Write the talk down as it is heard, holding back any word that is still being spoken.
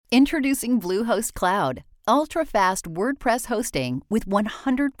Introducing Bluehost Cloud, ultra-fast WordPress hosting with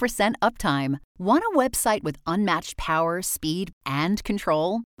 100% uptime. Want a website with unmatched power, speed, and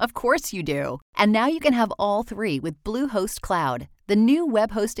control? Of course you do. And now you can have all three with Bluehost Cloud, the new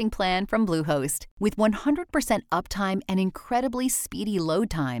web hosting plan from Bluehost. With 100% uptime and incredibly speedy load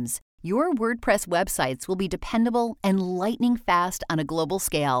times, your WordPress websites will be dependable and lightning fast on a global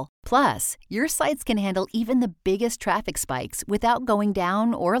scale. Plus, your sites can handle even the biggest traffic spikes without going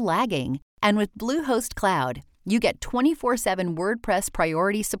down or lagging. And with Bluehost Cloud, you get 24/7 WordPress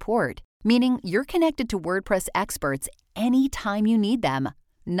priority support, meaning you're connected to WordPress experts anytime you need them.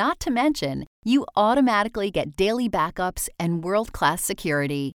 Not to mention, you automatically get daily backups and world-class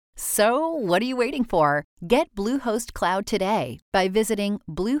security. So, what are you waiting for? Get Bluehost Cloud today by visiting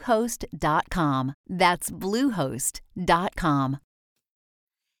Bluehost.com. That's Bluehost.com.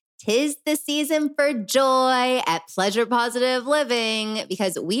 'Tis the season for joy at Pleasure Positive Living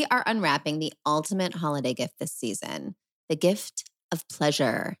because we are unwrapping the ultimate holiday gift this season, the gift of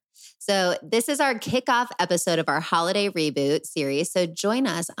pleasure. So this is our kickoff episode of our holiday reboot series. So join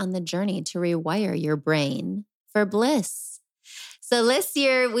us on the journey to rewire your brain for bliss. So this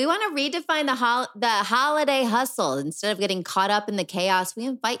year, we want to redefine the holiday hustle. Instead of getting caught up in the chaos, we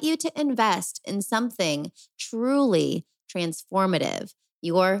invite you to invest in something truly transformative,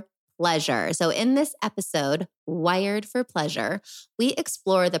 your pleasure. So in this episode, Wired for Pleasure, we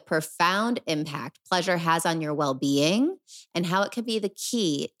explore the profound impact pleasure has on your well-being and how it can be the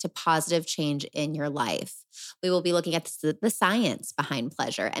key to positive change in your life. We will be looking at the science behind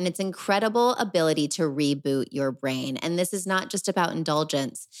pleasure and its incredible ability to reboot your brain. And this is not just about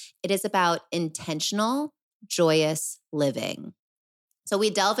indulgence. It is about intentional, joyous living. So we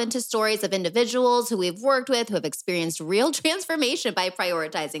delve into stories of individuals who we've worked with who have experienced real transformation by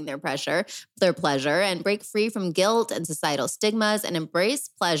prioritizing their pleasure, and break free from guilt and societal stigmas and embrace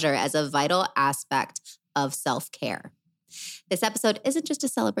pleasure as a vital aspect of self-care. This episode isn't just a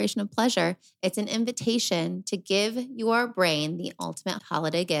celebration of pleasure. It's an invitation to give your brain the ultimate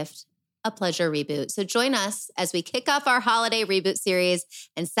holiday gift, a pleasure reboot. So join us as we kick off our holiday reboot series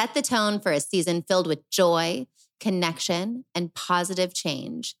and set the tone for a season filled with joy, connection, and positive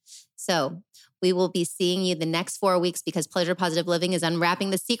change. So we will be seeing you the next 4 weeks because Pleasure Positive Living is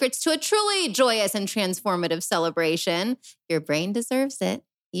unwrapping the secrets to a truly joyous and transformative celebration. Your brain deserves it.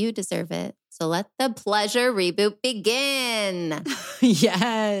 You deserve it. So let the pleasure reboot begin.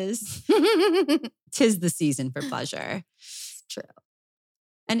 Yes. 'Tis the season for pleasure. It's true.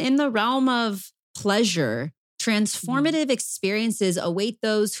 And in the realm of pleasure, transformative experiences await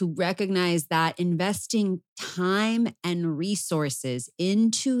those who recognize that investing time and resources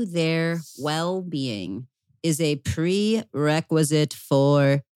into their well-being is a prerequisite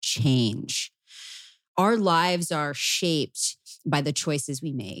for change. Our lives are shaped by the choices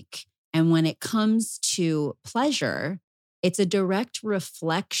we make. And when it comes to pleasure, it's a direct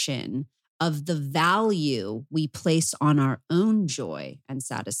reflection of the value we place on our own joy and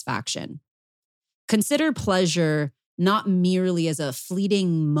satisfaction. Consider pleasure not merely as a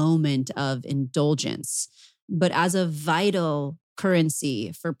fleeting moment of indulgence, but as a vital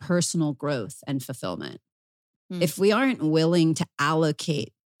currency for personal growth and fulfillment. If we aren't willing to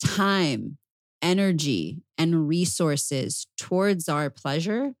allocate time, energy, and resources towards our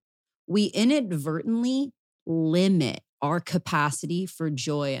pleasure, we inadvertently limit our capacity for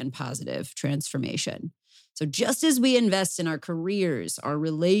joy and positive transformation. So just as we invest in our careers, our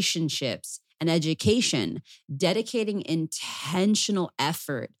relationships, and education, dedicating intentional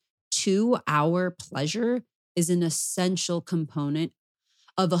effort to our pleasure is an essential component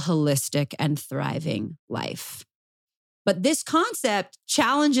of a holistic and thriving life. But this concept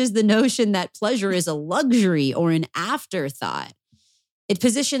challenges the notion that pleasure is a luxury or an afterthought. It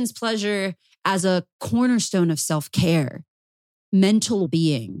positions pleasure as a cornerstone of self-care, mental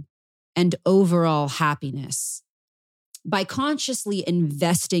being, and overall happiness. By consciously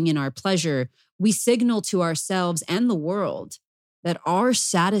investing in our pleasure, we signal to ourselves and the world that our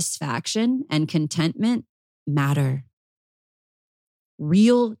satisfaction and contentment matter.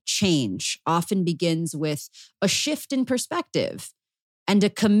 Real change often begins with a shift in perspective and a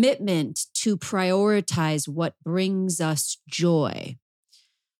commitment to prioritize what brings us joy.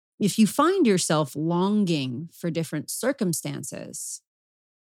 If you find yourself longing for different circumstances,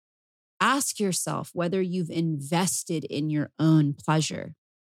 ask yourself whether you've invested in your own pleasure.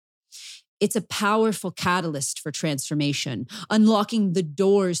 It's a powerful catalyst for transformation, unlocking the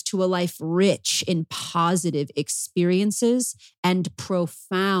doors to a life rich in positive experiences and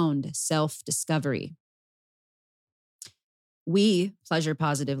profound self-discovery. We, Pleasure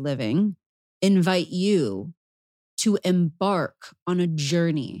Positive Living, invite you to embark on a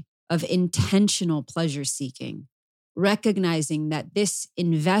journey of intentional pleasure seeking, recognizing that this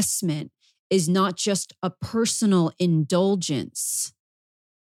investment is not just a personal indulgence,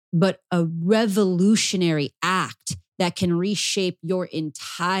 but a revolutionary act that can reshape your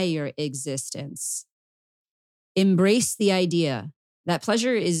entire existence. Embrace the idea that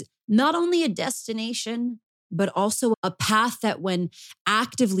pleasure is not only a destination, but also a path that, when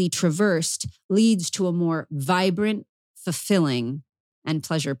actively traversed, leads to a more vibrant, fulfilling, and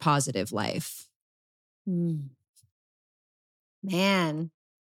pleasure-positive life. Man,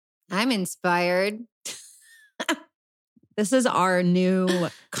 I'm inspired. This is our new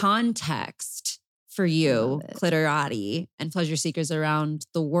context for you, clitorati, and pleasure seekers around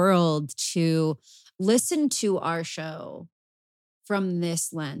the world to listen to our show from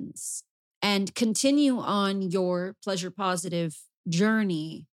this lens and continue on your pleasure positive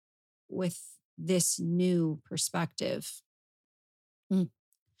journey with this new perspective.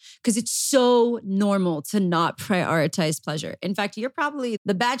 Because it's so normal to not prioritize pleasure. In fact, you're probably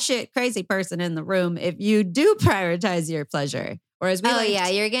the batshit crazy person in the room if you do prioritize your pleasure. Or as we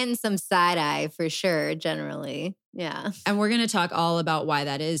you're getting some side eye for sure, generally. Yeah. And we're going to talk all about why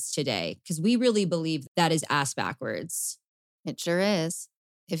that is today, because we really believe that is ass backwards. It sure is.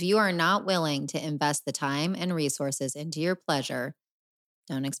 If you are not willing to invest the time and resources into your pleasure,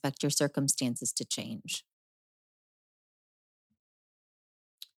 don't expect your circumstances to change.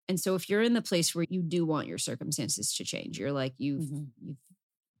 And so if you're in the place where you do want your circumstances to change, you're like,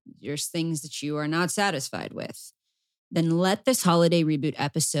 there's things that you are not satisfied with, then let this holiday reboot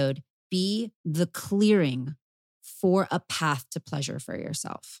episode be the clearing for a path to pleasure for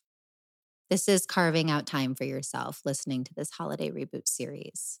yourself. This is carving out time for yourself, listening to this holiday reboot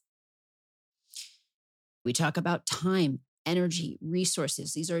series. We talk about time, energy,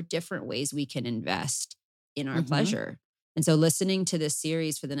 resources. These are different ways we can invest in our pleasure. And so listening to this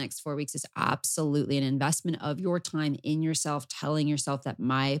series for the next 4 weeks is absolutely an investment of your time in yourself, telling yourself that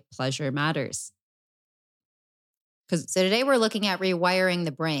my pleasure matters. So today we're looking at rewiring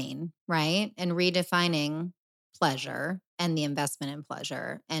the brain, right? And redefining pleasure and the investment in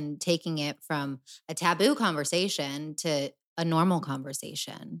pleasure and taking it from a taboo conversation to a normal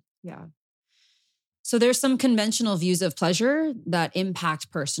conversation. Yeah. So there's some conventional views of pleasure that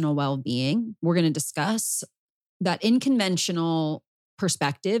impact personal well-being. We're going to discuss that in conventional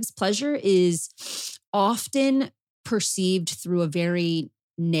perspectives, pleasure is often perceived through a very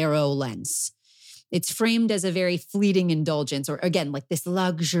narrow lens. It's framed as a very fleeting indulgence, or again, like this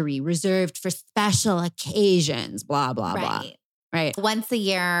luxury reserved for special occasions, blah, blah, blah. Right. Once a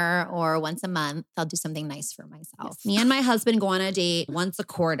year or once a month, I'll do something nice for myself. Yes. Me and my husband go on a date once a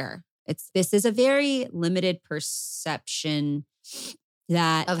quarter. This is a very limited perception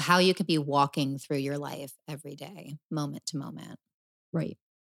of how you could be walking through your life every day, moment to moment. Right.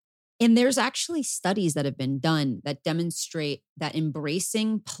 And there's actually studies that have been done that demonstrate that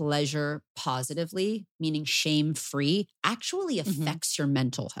embracing pleasure positively, meaning shame-free, actually affects your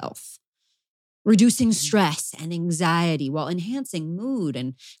mental health, reducing stress and anxiety while enhancing mood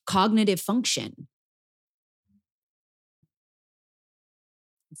and cognitive function.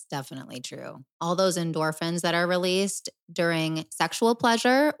 It's definitely true. All those endorphins that are released during sexual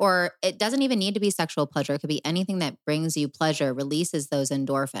pleasure, or it doesn't even need to be sexual pleasure. It could be anything that brings you pleasure, releases those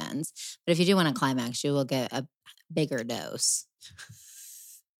endorphins. But if you do want to climax, you will get a bigger dose.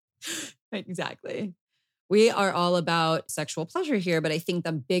 Exactly. We are all about sexual pleasure here, but I think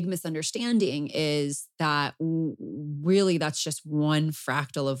the big misunderstanding is that really that's just one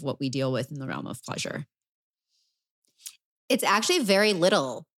fractal of what we deal with in the realm of pleasure. It's actually very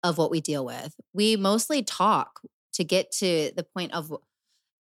little of what we deal with. We mostly talk to get to the point of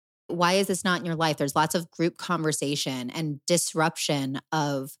why is this not in your life? There's lots of group conversation and disruption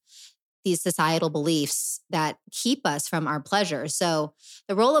of these societal beliefs that keep us from our pleasure. So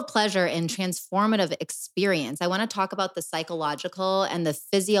the role of pleasure in transformative experience, I want to talk about the psychological and the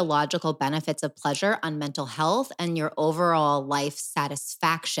physiological benefits of pleasure on mental health and your overall life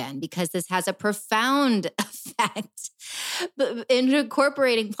satisfaction, because this has a profound effect.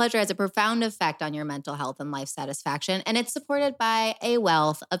 Incorporating pleasure has a profound effect on your mental health and life satisfaction, and it's supported by a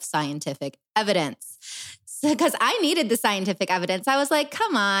wealth of scientific evidence. Because I needed the scientific evidence. I was like,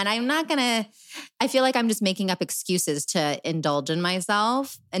 come on, I feel like I'm just making up excuses to indulge in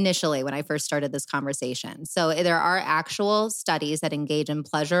myself initially when I first started this conversation. So there are actual studies that engage in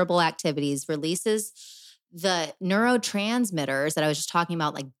pleasurable activities, releases the neurotransmitters that I was just talking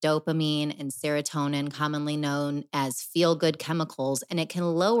about, like dopamine and serotonin, commonly known as feel-good chemicals, and it can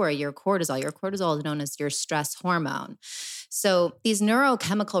lower your cortisol. Your cortisol is known as your stress hormone. So these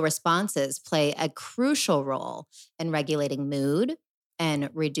neurochemical responses play a crucial role in regulating mood and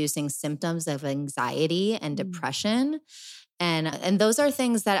reducing symptoms of anxiety and depression. And those are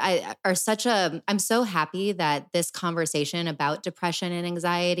things that I'm so happy that this conversation about depression and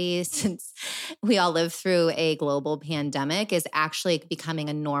anxiety, since we all live through a global pandemic, is actually becoming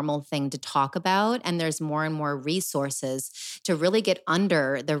a normal thing to talk about. And there's more and more resources to really get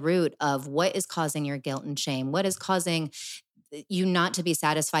under the root of what is causing your guilt and shame, what is causing you not to be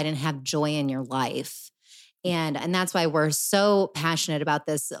satisfied and have joy in your life. And that's why we're so passionate about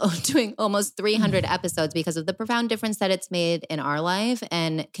this, doing almost 300 episodes, because of the profound difference that it's made in our life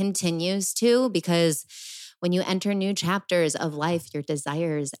and continues to, because when you enter new chapters of life, your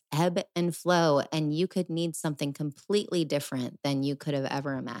desires ebb and flow, and you could need something completely different than you could have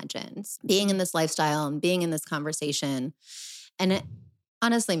ever imagined. Being in this lifestyle and being in this conversation, and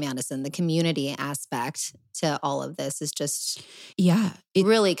honestly, Madison, the community aspect to all of this is just, it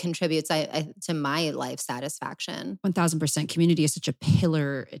really contributes to my life satisfaction. 1000%. Community is such a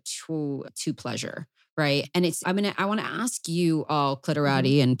pillar to pleasure, right? And I want to ask you all,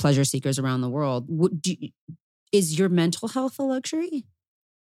 clitorati and pleasure seekers around the world, is your mental health a luxury?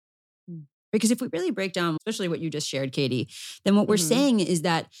 Because if we really break down, especially what you just shared, Katie, then what we're saying is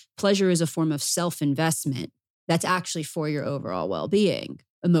that pleasure is a form of self-investment that's actually for your overall well-being,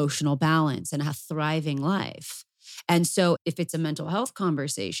 emotional balance, and a thriving life. And so if it's a mental health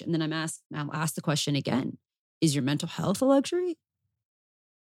conversation, then I'll ask the question again, is your mental health a luxury?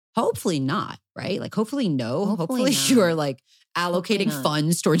 Hopefully not, right? Like hopefully no. Hopefully you are like allocating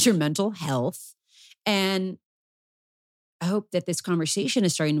funds towards your mental health. And I hope that this conversation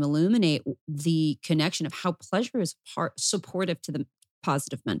is starting to illuminate the connection of how pleasure is supportive to the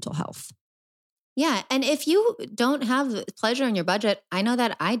positive mental health. Yeah. And if you don't have pleasure in your budget, I know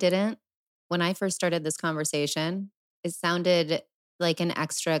that I didn't when I first started this conversation. It sounded like an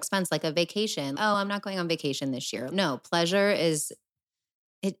extra expense, like a vacation. Oh, I'm not going on vacation this year. No, pleasure is,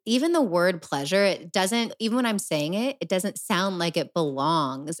 even the word pleasure, it doesn't, even when I'm saying it, it doesn't sound like it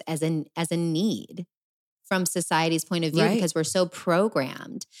belongs as a need from society's point of view, right? Because we're so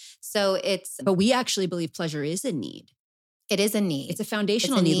programmed. But we actually believe pleasure is a need. It is a need. It's a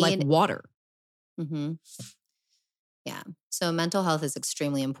foundational need like water. Mm-hmm. Yeah. So mental health is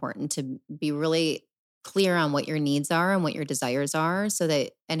extremely important, to be really clear on what your needs are and what your desires are,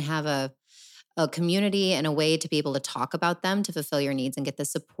 and have a community and a way to be able to talk about them to fulfill your needs and get the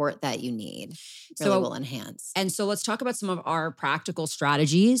support that you need. Really will enhance. And so let's talk about some of our practical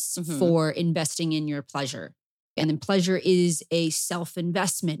strategies for investing in your pleasure. And then pleasure is a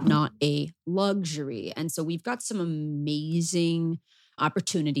self-investment, not a luxury. And so we've got some amazing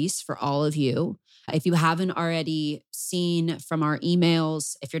opportunities for all of you. If you haven't already seen from our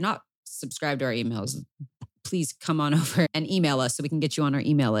emails, if you're not subscribed to our emails, please come on over and email us so we can get you on our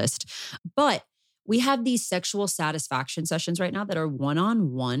email list. But we have these sexual satisfaction sessions right now that are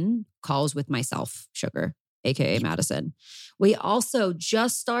one-on-one calls with myself, Sugar, aka Madison. We also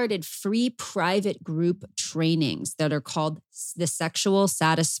just started free private group trainings that are called the Sexual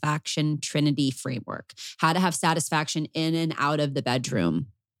Satisfaction Trinity Framework, how to have satisfaction in and out of the bedroom.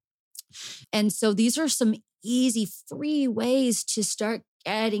 And so these are some easy, free ways to start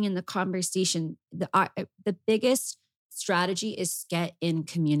getting in the conversation. The biggest strategy is get in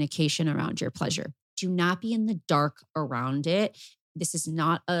communication around your pleasure. Do not be in the dark around it. This is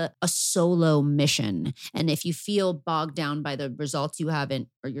not a solo mission. And if you feel bogged down by the results you haven't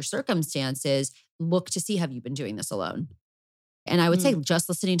or your circumstances, look to see, have you been doing this alone? And I would say just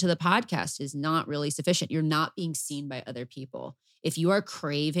listening to the podcast is not really sufficient. You're not being seen by other people. If you are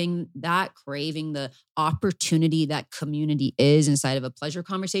craving the opportunity that community is inside of a pleasure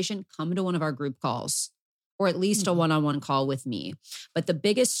conversation, come to one of our group calls, or at least a one-on-one call with me. But the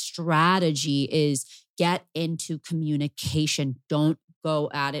biggest strategy is get into communication. Don't go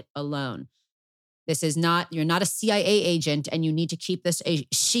at it alone. You're not a CIA agent and you need to keep this a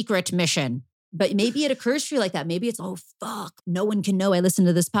secret mission. But maybe it occurs for you like that. Maybe it's, oh, fuck, no one can know I listen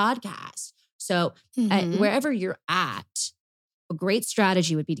to this podcast. So wherever you're at, a great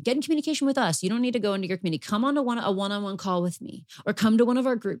strategy would be to get in communication with us. You don't need to go into your community. Come on to a one-on-one call with me, or come to one of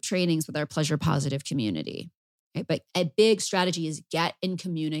our group trainings with our pleasure positive community. Okay? But a big strategy is get in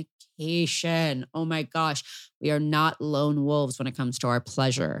communication. Oh my gosh, we are not lone wolves when it comes to our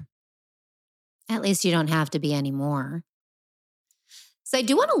pleasure. At least you don't have to be anymore. So I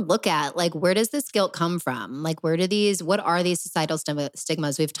do want to look at like, where does this guilt come from? Like, what are these societal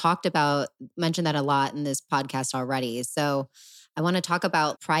stigmas? We've mentioned that a lot in this podcast already. So I want to talk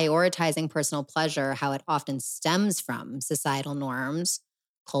about prioritizing personal pleasure, how it often stems from societal norms,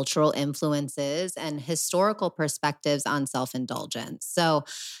 cultural influences, and historical perspectives on self-indulgence. So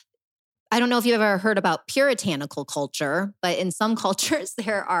I don't know if you've ever heard about puritanical culture, but in some cultures,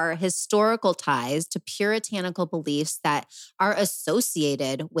 there are historical ties to puritanical beliefs that are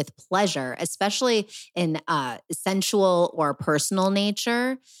associated with pleasure, especially in sensual or personal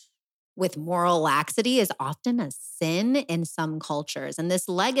nature. With moral laxity is often a sin in some cultures. And this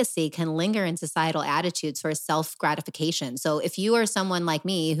legacy can linger in societal attitudes for self-gratification. So if you are someone like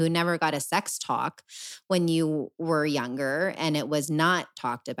me who never got a sex talk when you were younger and it was not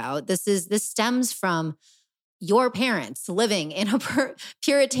talked about, this stems from your parents living in a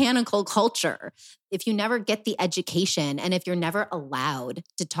puritanical culture. If you never get the education and if you're never allowed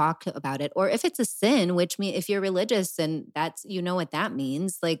to talk about it, or if it's a sin, which means if you're religious and that's, you know what that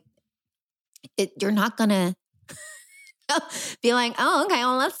means, like, you're not going to be like, oh, okay,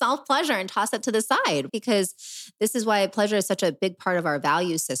 well, let's solve pleasure and toss it to the side, because this is why pleasure is such a big part of our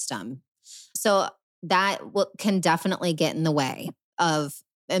value system. So that can definitely get in the way of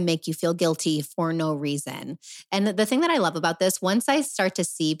and make you feel guilty for no reason. And the thing that I love about this, once I start to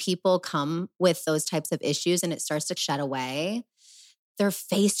see people come with those types of issues and it starts to shed away, their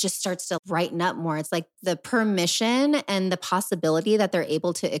face just starts to brighten up more. It's like the permission and the possibility that they're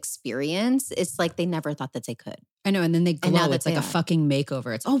able to experience. It's like they never thought that they could. I know. And then they glow. Now it's like a fucking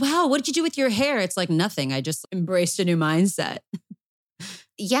makeover. It's, oh, wow, what did you do with your hair? It's like nothing. I just embraced a new mindset.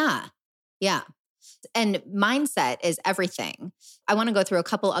 Yeah. Yeah. And mindset is everything. I want to go through a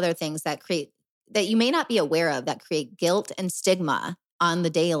couple other things that you may not be aware of that create guilt and stigma on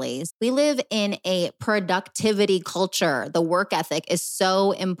the dailies. We live in a productivity culture. The work ethic is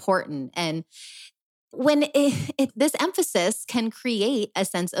so important. And when this emphasis can create a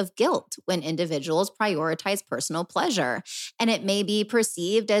sense of guilt when individuals prioritize personal pleasure. And it may be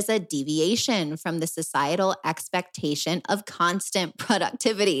perceived as a deviation from the societal expectation of constant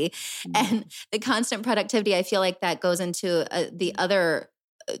productivity. Mm-hmm. And the constant productivity, I feel like that goes into the other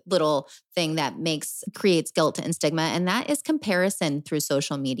little thing that creates guilt and stigma, and that is comparison through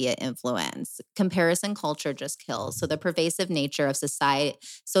social media influence. Comparison culture just kills. So the pervasive nature of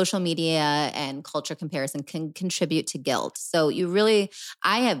social media and culture comparison can contribute to guilt. So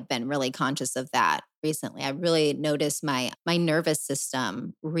I have been really conscious of that recently. I really noticed my nervous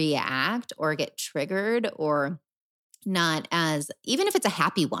system react or get triggered, or not as, even if it's a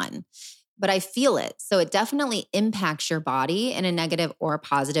happy one, but I feel it. So it definitely impacts your body in a negative or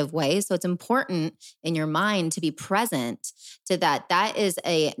positive way. So it's important in your mind to be present to that. That is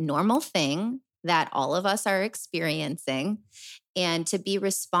a normal thing that all of us are experiencing, and to be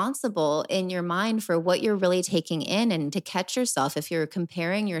responsible in your mind for what you're really taking in, and to catch yourself if you're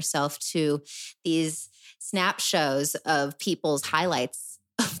comparing yourself to these snapshots of people's highlights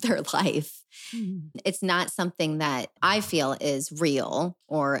of their life. It's not something that I feel is real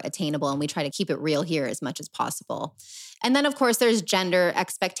or attainable, and we try to keep it real here as much as possible. And then, of course, there's gender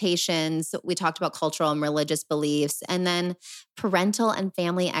expectations. We talked about cultural and religious beliefs. And then parental and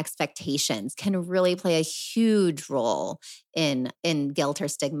family expectations can really play a huge role in guilt or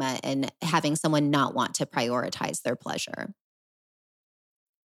stigma and having someone not want to prioritize their pleasure.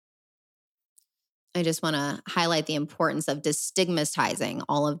 I just want to highlight the importance of destigmatizing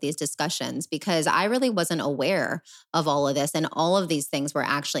all of these discussions, because I really wasn't aware of all of this. And all of these things were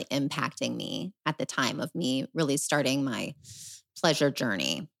actually impacting me at the time of me really starting my pleasure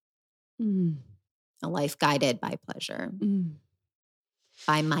journey. A life guided by pleasure,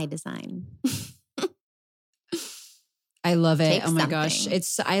 by my design. I love it. Oh my gosh.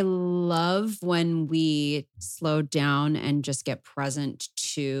 I love when we slow down and just get present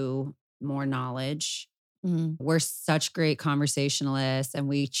to more knowledge. We're such great conversationalists, and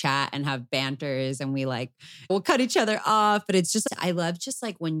we chat and have banters, and we'll cut each other off. But it's just, I love just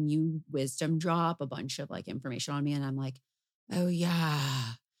like when you wisdom drop a bunch of like information on me, and I'm like, oh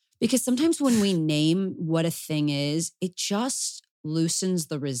yeah. Because sometimes when we name what a thing is, it just loosens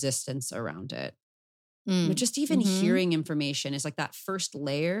the resistance around it. But just even hearing information is like that first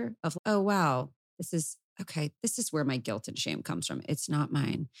layer of, oh wow, this is where my guilt and shame comes from. It's not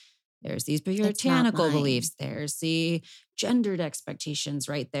mine. There's these puritanical beliefs. There's the gendered expectations,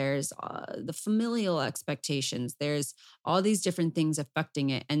 right? There's the familial expectations. There's all these different things affecting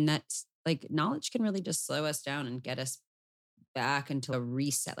it. And that's like, knowledge can really just slow us down and get us back into a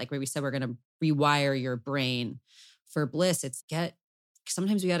reset. Like where we said, we're going to rewire your brain. For Bliss,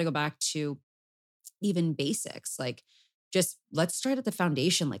 sometimes we got to go back to even basics. Like let's start at the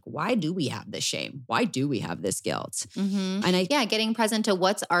foundation. Like, why do we have this shame? Why do we have this guilt? Mm-hmm. And getting present to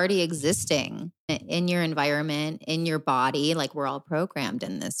what's already existing in your environment, in your body. Like, we're all programmed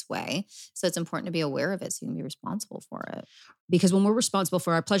in this way. So it's important to be aware of it so you can be responsible for it. Because when we're responsible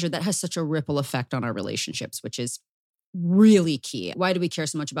for our pleasure, that has such a ripple effect on our relationships, which is really key. Why do we care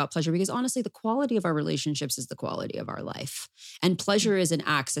so much about pleasure? Because honestly, the quality of our relationships is the quality of our life. And pleasure is an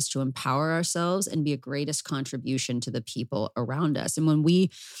access to empower ourselves and be a greatest contribution to the people around us. And when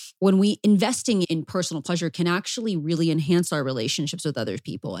we investing in personal pleasure can actually really enhance our relationships with other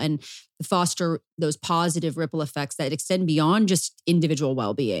people and foster those positive ripple effects that extend beyond just individual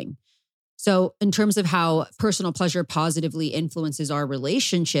well-being. So in terms of how personal pleasure positively influences our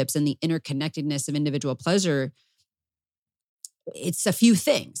relationships and the interconnectedness of individual pleasure, it's a few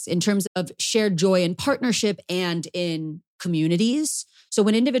things in terms of shared joy in partnership and in communities. So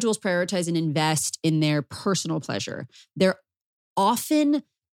when individuals prioritize and invest in their personal pleasure, they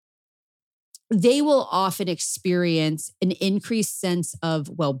will often experience an increased sense of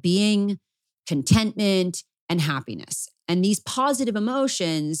well-being, contentment, and happiness. And these positive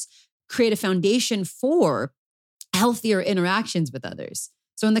emotions create a foundation for healthier interactions with others.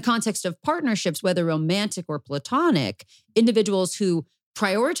 So in the context of partnerships, whether romantic or platonic, individuals who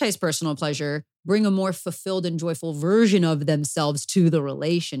prioritize personal pleasure bring a more fulfilled and joyful version of themselves to the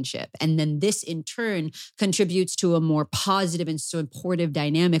relationship. And then this in turn contributes to a more positive and supportive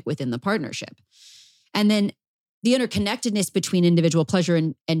dynamic within the partnership. And then the interconnectedness between individual pleasure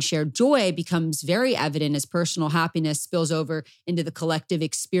and shared joy becomes very evident as personal happiness spills over into the collective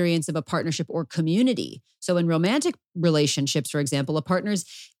experience of a partnership or community. So in romantic relationships, for example, a partner's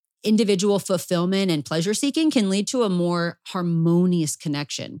individual fulfillment and pleasure seeking can lead to a more harmonious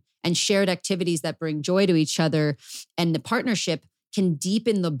connection and shared activities that bring joy to each other. And the partnership can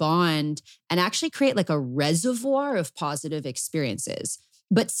deepen the bond and actually create like a reservoir of positive experiences.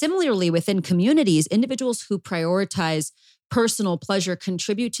 But similarly, within communities, individuals who prioritize personal pleasure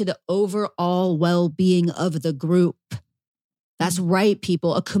contribute to the overall well-being of the group. That's right,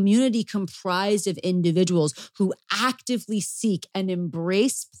 people. A community comprised of individuals who actively seek and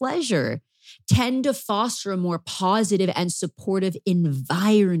embrace pleasure tend to foster a more positive and supportive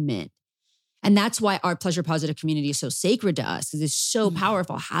environment. And that's why our pleasure positive community is so sacred to us, because it's so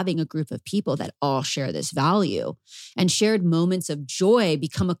powerful having a group of people that all share this value. And shared moments of joy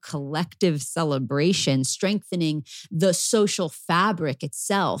become a collective celebration, strengthening the social fabric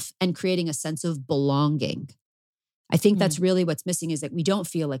itself and creating a sense of belonging. I think that's really what's missing, is that we don't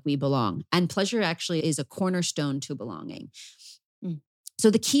feel like we belong. And pleasure actually is a cornerstone to belonging. So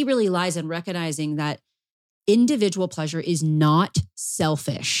the key really lies in recognizing that individual pleasure is not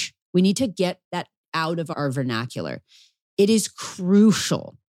selfish. We need to get that out of our vernacular. It is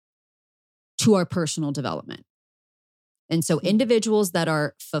crucial to our personal development. And so individuals that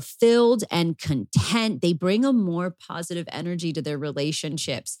are fulfilled and content, they bring a more positive energy to their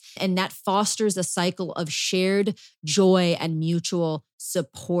relationships. And that fosters a cycle of shared joy and mutual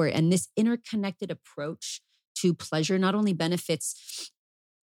support. And this interconnected approach to pleasure not only benefits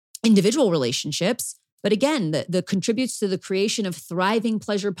individual relationships, but again, the contributes to the creation of thriving,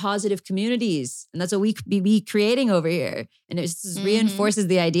 pleasure-positive communities. And that's what we be creating over here. And it just reinforces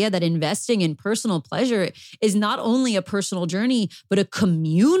the idea that investing in personal pleasure is not only a personal journey, but a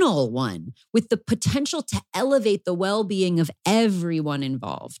communal one with the potential to elevate the well-being of everyone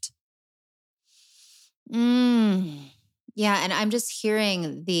involved. Yeah, and I'm just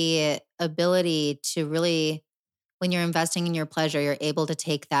hearing the ability to really, when you're investing in your pleasure, you're able to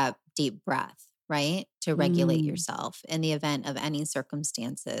take that deep breath, right? To regulate yourself in the event of any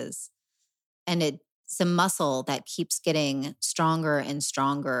circumstances. And it's a muscle that keeps getting stronger and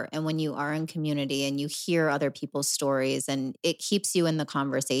stronger. And when you are in community and you hear other people's stories, and it keeps you in the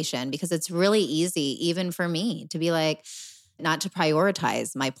conversation, because it's really easy, even for me, to be like, not to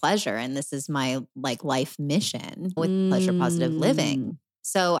prioritize my pleasure. And this is my life mission with pleasure positive living.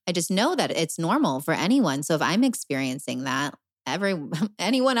 So I just know that it's normal for anyone. So if I'm experiencing that,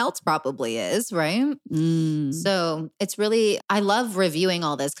 anyone else probably is, right? So it's really, I love reviewing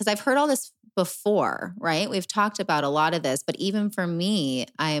all this because I've heard all this before, right? We've talked about a lot of this, but even for me,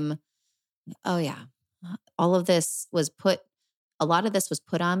 a lot of this was put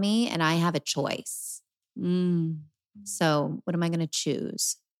on me, and I have a choice. So what am I going to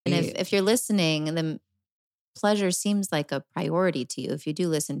choose? And if you're listening, then pleasure seems like a priority to you. If you do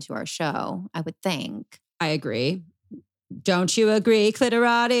listen to our show, I would think. I agree. Don't you agree,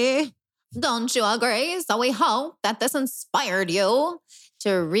 Clitorati? Don't you agree? So we hope that this inspired you to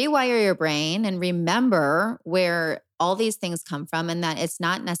rewire your brain and remember where all these things come from and that it's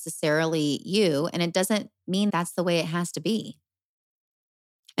not necessarily you. And it doesn't mean that's the way it has to be.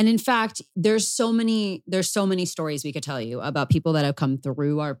 And in fact, there's so many stories we could tell you about people that have come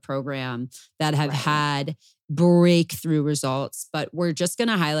through our program that have had breakthrough results. But we're just going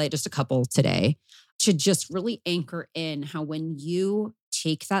to highlight just a couple today to just really anchor in how when you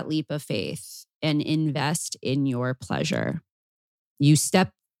take that leap of faith and invest in your pleasure, you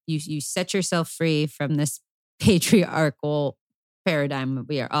set yourself free from this patriarchal paradigm that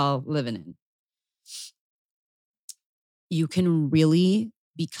we are all living in. You can really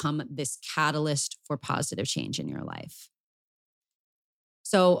become this catalyst for positive change in your life.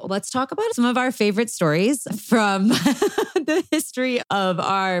 So let's talk about some of our favorite stories from the history of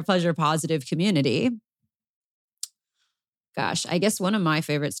our pleasure positive community. Gosh, I guess one of my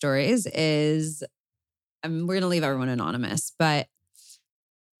favorite stories is, we're going to leave everyone anonymous, but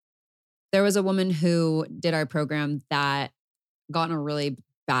there was a woman who did our program that got in a really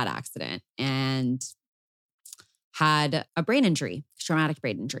bad accident and had a brain injury, traumatic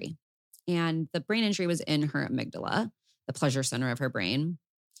brain injury. And the brain injury was in her amygdala, the pleasure center of her brain,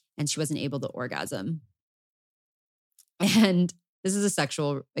 and she wasn't able to orgasm. And this is a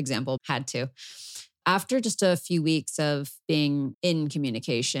sexual example, had to. After just a few weeks of being in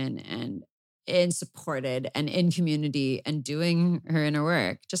communication and in supported and in community and doing her inner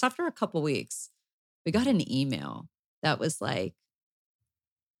work, just after a couple weeks, we got an email that was like,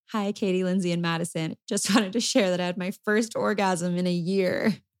 "Hi, Katie, Lindsay, and Madison. Just wanted to share that I had my first orgasm in a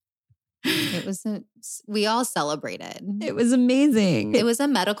year." We all celebrated. It was amazing. It was a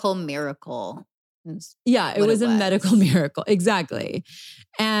medical miracle. It was a medical miracle. Exactly.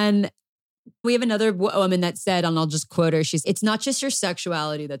 And we have another woman that said, and I'll just quote her, it's not just your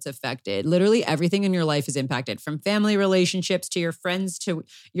sexuality that's affected. Literally everything in your life is impacted, from family relationships to your friends to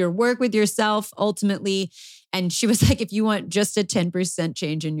your work with yourself, ultimately. And she was like, if you want just a 10%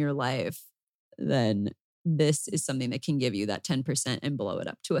 change in your life, then this is something that can give you that 10% and blow it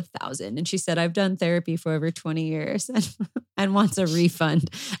up to 1,000. And she said, I've done therapy for over 20 years and wants a refund.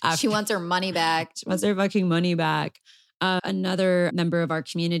 She wants her money back. She wants her fucking money back. Another member of our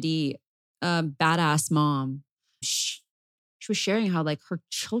community, badass mom, she was sharing how like her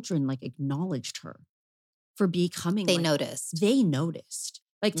children like acknowledged her for becoming. They noticed.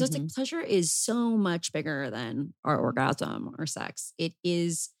 Like just like pleasure is so much bigger than our orgasm or sex. It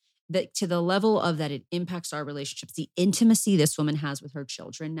is that to the level of that it impacts our relationships. The intimacy this woman has with her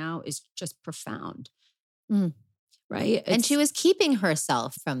children now is just profound. Right? And she was keeping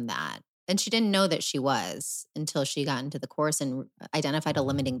herself from that. And she didn't know that she was until she got into the course and identified a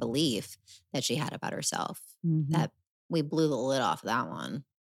limiting belief that she had about herself. That we blew the lid off of that one.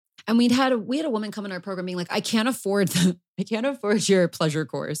 And we had a woman come in our program being like, I can't afford your pleasure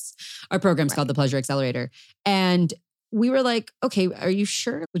course. Our program's called the Pleasure Accelerator. And we were like, okay, are you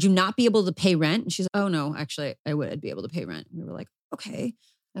sure? Would you not be able to pay rent? And she's like, oh no, actually I would be able to pay rent. And we were like, okay,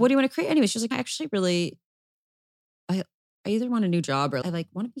 what do you want to create? Anyway, she's like, I actually really, I either want a new job or I like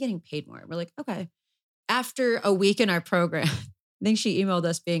want to be getting paid more. We're like, okay. After a week in our program, I think she emailed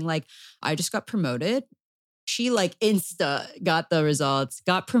us being like, I just got promoted. She like got the results,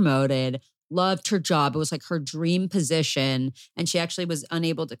 got promoted, loved her job. It was like her dream position. And she actually was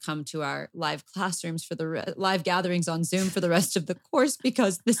unable to come to our live classrooms for the live gatherings on Zoom for the rest of the course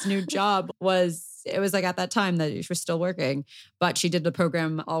because this new job it was like at that time that she was still working, but she did the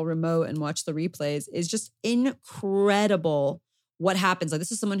program all remote and watched the replays. It's just incredible what happens. Like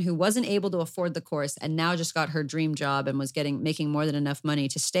this is someone who wasn't able to afford the course and now just got her dream job and was making more than enough money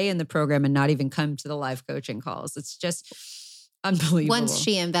to stay in the program and not even come to the live coaching calls. It's just unbelievable. Once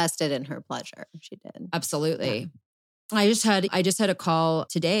she invested in her pleasure, she did. Absolutely. Yeah. I just had a call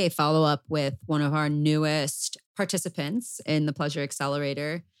today, follow up with one of our newest participants in the Pleasure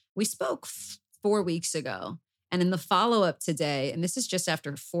Accelerator. We spoke 4 weeks ago. And in the follow-up today, and this is just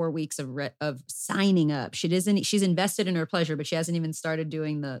after 4 weeks of signing up, she's invested in her pleasure, but she hasn't even started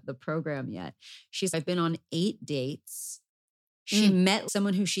doing the program yet. I've been on 8 dates. She met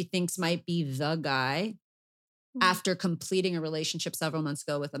someone who she thinks might be the guy after completing a relationship several months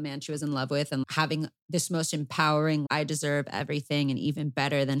ago with a man she was in love with and having this most empowering, I deserve everything and even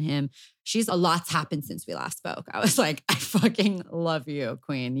better than him. A lot's happened since we last spoke. I was like, I fucking love you,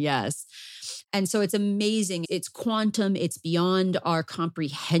 queen. Yes. And so it's amazing. It's quantum. It's beyond our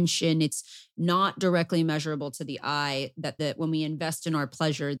comprehension. It's not directly measurable to the eye that when we invest in our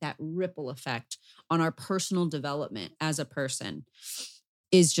pleasure, that ripple effect on our personal development as a person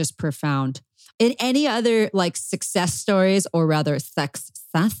is just profound. In any other like success stories or rather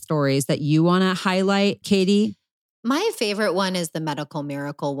success stories that you want to highlight, Katie? My favorite one is the medical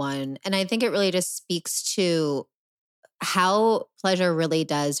miracle one. And I think it really just speaks to how pleasure really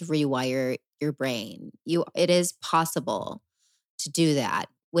does rewire your brain. It is possible to do that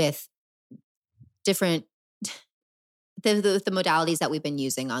with different the modalities that we've been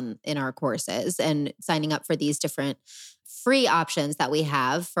using in our courses and signing up for these different free options that we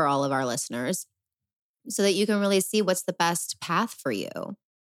have for all of our listeners so that you can really see what's the best path for you.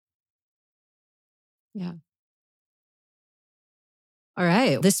 Yeah. All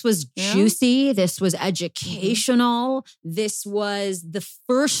right. This was juicy. This was educational. This was the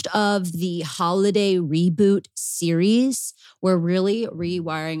first of the holiday reboot series. We're really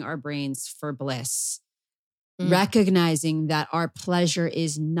rewiring our brains for bliss. Recognizing that our pleasure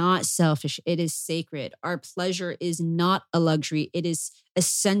is not selfish. It is sacred. Our pleasure is not a luxury. It is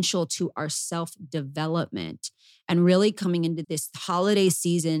essential to our self-development. And really coming into this holiday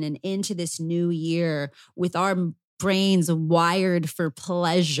season and into this new year with our brains wired for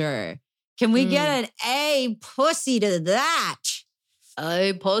pleasure. Can we get an A pussy to that?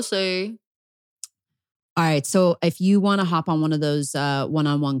 A pussy. All right. So if you want to hop on one of those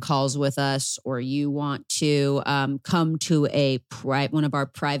one-on-one calls with us, or you want to come to one of our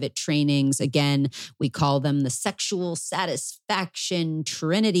private trainings, again, we call them the Sexual Satisfaction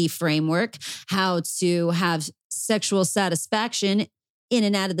Trinity Framework, how to have sexual satisfaction in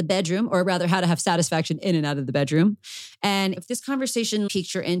and out of the bedroom, or rather how to have satisfaction in and out of the bedroom. And if this conversation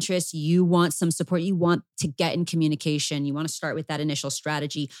piques your interest, you want some support, you want to get in communication, you want to start with that initial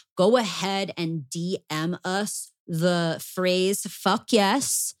strategy, go ahead and DM us the phrase fuck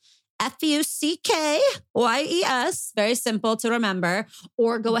yes, FUCKYES, very simple to remember,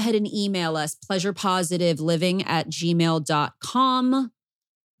 or go ahead and email us, pleasurepositiveliving@gmail.com.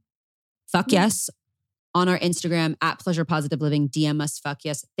 Fuck yes. On our Instagram @pleasurepositiveliving, DM us, fuck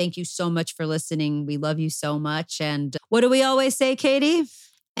yes. Thank you so much for listening. We love you so much. And what do we always say, Katie?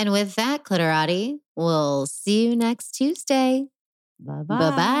 And with that, Clitorati, we'll see you next Tuesday. Bye-bye.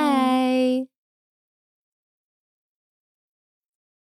 Bye-bye.